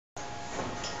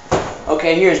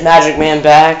Okay, here's magiicmann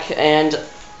back and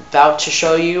about to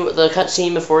show you the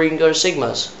cutscene before you can go to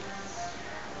Sigma's.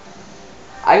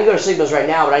 I can go to Sigma's right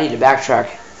now, but I need to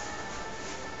backtrack.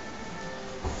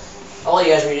 All you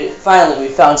guys read it. Finally,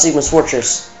 we found Sigma's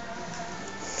fortress.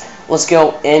 Let's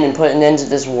go in and put an end to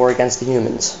this war against the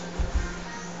humans.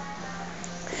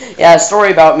 Yeah, the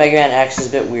story about Mega Man X is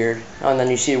a bit weird. Oh, and then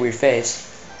you see a weird face.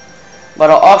 But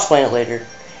I'll explain it later.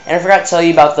 And I forgot to tell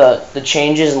you about the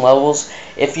changes and levels.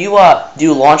 If you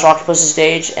do Launch Octopus's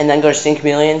stage and then go to Sting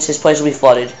Chameleons, his place will be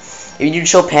flooded. If you do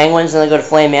Chill Penguins and then go to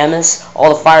Flame Mammoths, all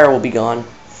the fire will be gone.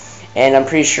 And I'm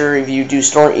pretty sure if you do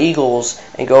Storm Eagles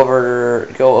and go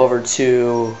over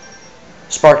to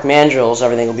Spark Mandrills,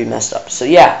 everything will be messed up. So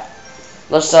yeah,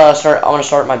 let's start. I want to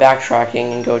start my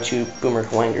backtracking and go to Boomer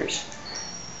Coangers.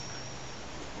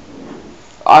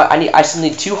 I still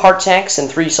need 2 heart tanks and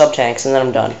 3 sub tanks, and then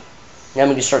I'm done. Then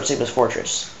we can start Sigma's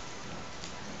fortress.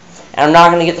 And I'm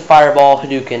not going to get the Fireball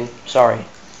Hadouken. Sorry.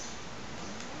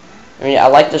 I mean, I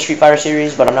like the Street Fighter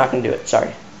series, but I'm not going to do it.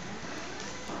 Sorry.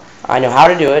 I know how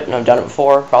to do it, and I've done it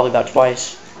before, probably about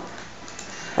twice.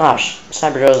 Gosh,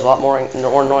 Sniper Joe is a lot more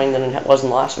annoying than it was in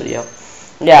the last video.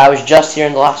 Yeah, I was just here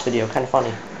in the last video. Kind of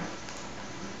funny.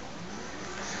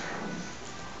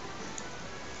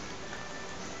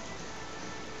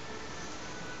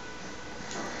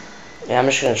 Yeah, I'm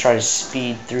just going to try to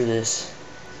speed through this.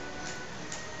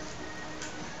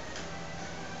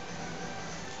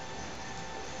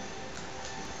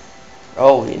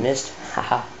 Oh, we missed.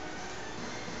 Haha.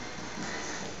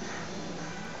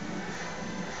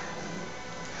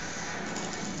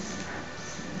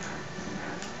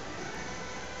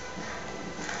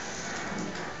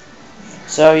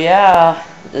 So yeah,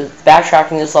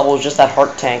 backtracking this level was just that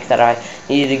heart tank that I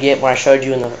needed to get when I showed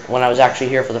you when I was actually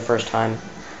here for the first time.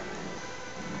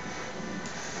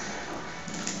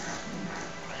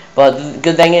 But the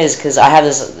good thing is, because I have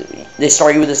this, they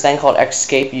start you with this thing called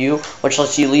Escape U, which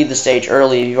lets you leave the stage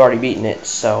early if you've already beaten it.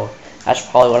 So that's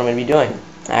probably what I'm going to be doing.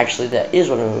 Actually, that is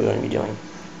what I'm going to be doing.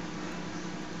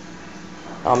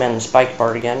 Oh man, the spike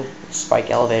part again. Spike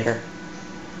elevator.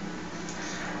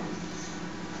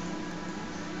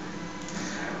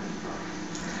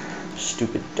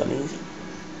 Stupid dummies.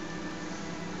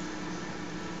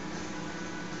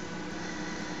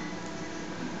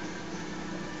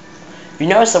 You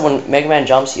notice that when Mega Man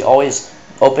jumps, he always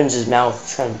opens his mouth.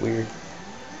 It's kind of weird.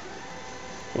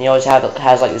 And he always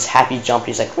has like this happy jump.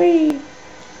 He's like, whee!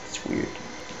 It's weird.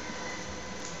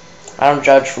 I don't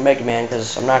judge for Mega Man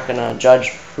because I'm not gonna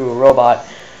judge through a robot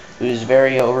who's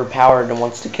very overpowered and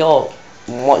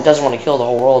doesn't want to kill the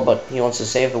whole world, but he wants to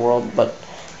save the world. But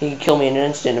he could kill me in an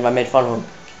instant if I made fun of him.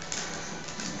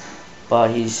 But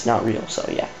he's not real, so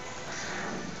yeah.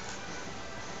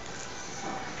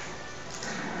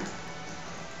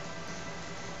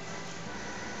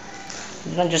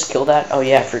 Didn't I just kill that? Oh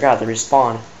yeah, I forgot. They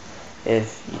respawn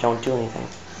if you don't do anything.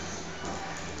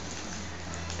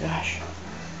 Gosh.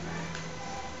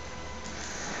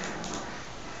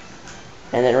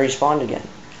 And then respawned again.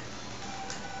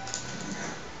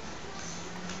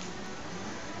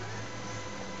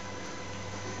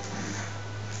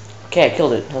 Okay, I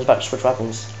killed it. I was about to switch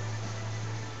weapons.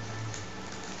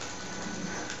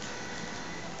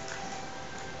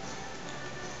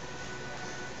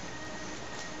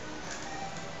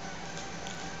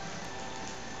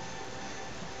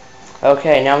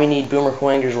 Okay, now we need Boomer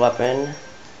Coanger's weapon.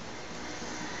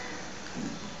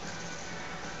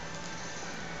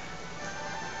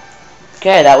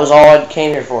 Okay, that was all I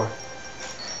came here for.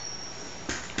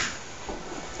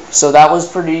 So that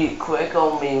was pretty quick.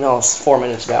 I mean, no, it's 4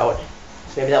 minutes about.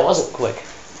 So maybe that wasn't quick.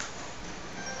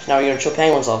 So now we go to Chill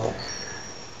Penguins level.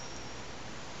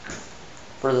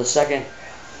 For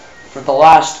the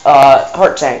last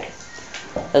heart tank.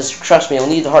 Trust me, you'll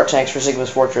need the heart tanks for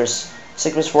Sigma's Fortress.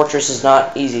 Sigma's Fortress is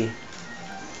not easy.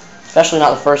 Especially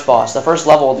not the first boss. The first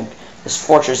level of this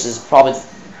fortress is probably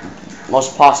the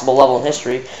most possible level in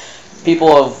history.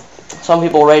 Some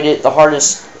people rate it the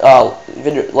hardest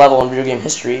level in video game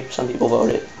history. Some people vote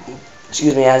it,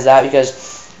 as that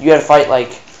because you gotta fight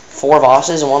like 4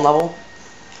 bosses in one level.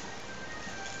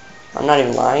 I'm not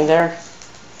even lying there.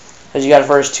 Because you gotta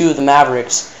first 2 of the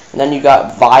Mavericks, and then you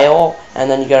got Vile, and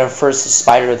then you gotta first the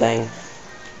spider thing.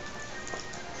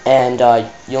 And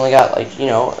you only got, like, you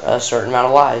know, a certain amount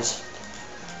of lives.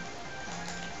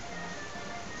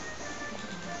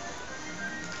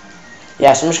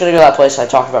 Yeah, so I'm just going to go to that place I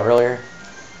talked about earlier.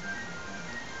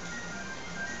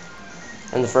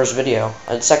 In the first video.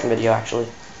 The second video, actually.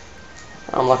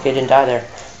 I'm lucky I didn't die there.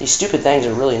 These stupid things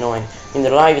are really annoying. I mean,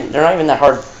 they're not even that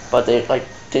hard, but they, like,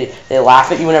 they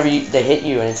laugh at you whenever they hit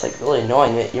you, and it's like really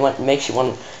annoying. It makes you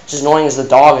want. It's as annoying as the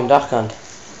dog in Duck Hunt.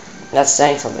 That's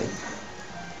saying something.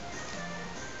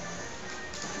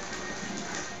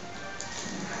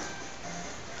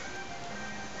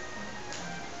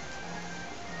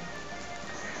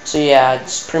 So yeah,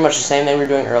 it's pretty much the same thing we were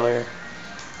doing earlier.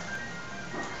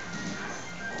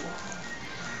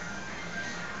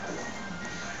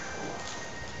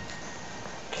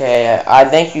 Okay, I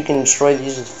think you can destroy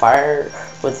these with fire,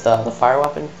 with the fire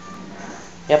weapon.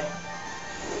 Yep.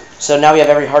 So now we have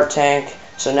every heart tank.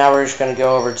 So now we're just gonna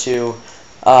go over to,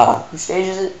 whose stage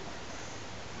is it?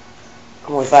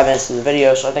 I'm only 5 minutes into the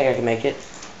video, so I think I can make it.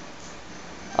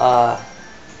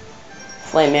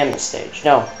 Flame Mammoth stage.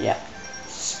 No, yeah.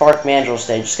 Spark Mandrill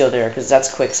stage. Just go there, because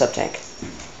that's quick sub-tank.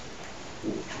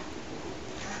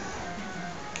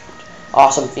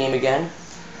 Awesome theme again.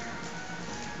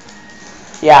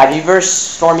 Yeah, if you verse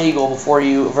Storm Eagle before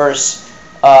you verse,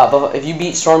 if you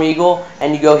beat Storm Eagle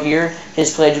and you go here,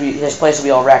 his place will be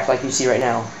all wrecked like you see right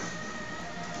now.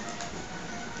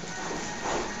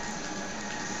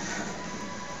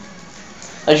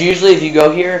 As usually, if you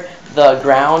go here, the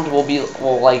ground will be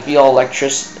all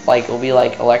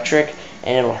electric,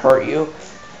 and it'll hurt you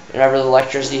whenever the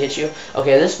electricity hits you.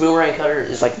 Okay, this boomerang cutter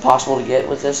is like impossible to get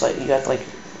with this. Like you got to like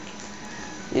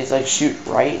shoot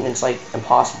right, and it's like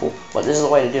impossible. But this is the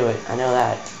way to do it. I know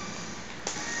that.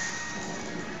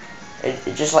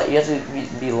 It just like you have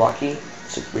to be lucky.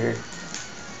 It's like weird.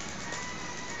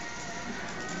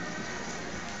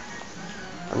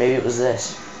 Or maybe it was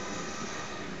this.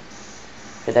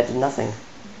 Okay, that did nothing.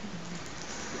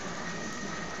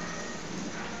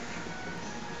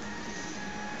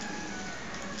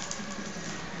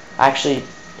 Actually,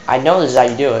 I know this is how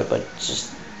you do it, but it's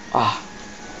just,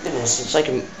 goodness, it's like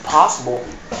impossible.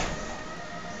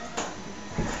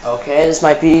 Okay, this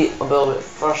might be a little bit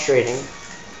frustrating,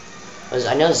 because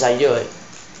I know this is how you do it.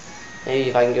 Maybe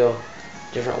if I can go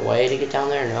a different way to get down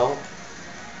there, no.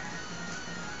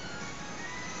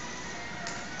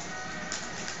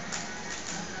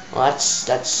 Well,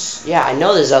 that's, yeah, I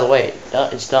know this is the other way.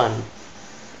 It's done.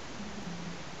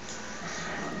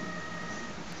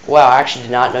 Wow, I actually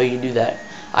did not know you could do that.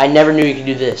 I never knew you could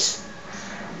do this.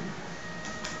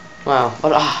 Wow,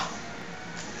 but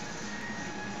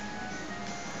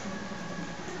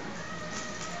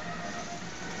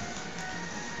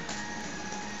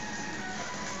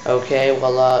okay,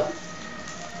 well,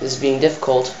 this is being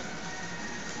difficult.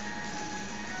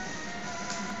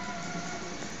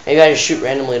 Maybe I just shoot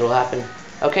randomly, it'll happen.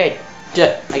 Okay,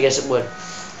 I guess it would.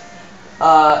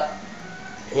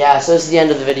 Yeah, so this is the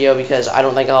end of the video because I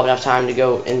don't think I'll have enough time to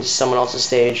go into someone else's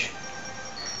stage.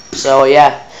 So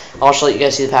yeah, I'll just let you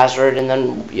guys see the password and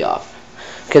then we'll be off.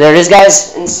 Okay, there it is,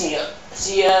 guys, and see ya.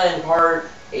 See ya in part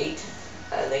 8.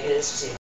 I think it is. See ya.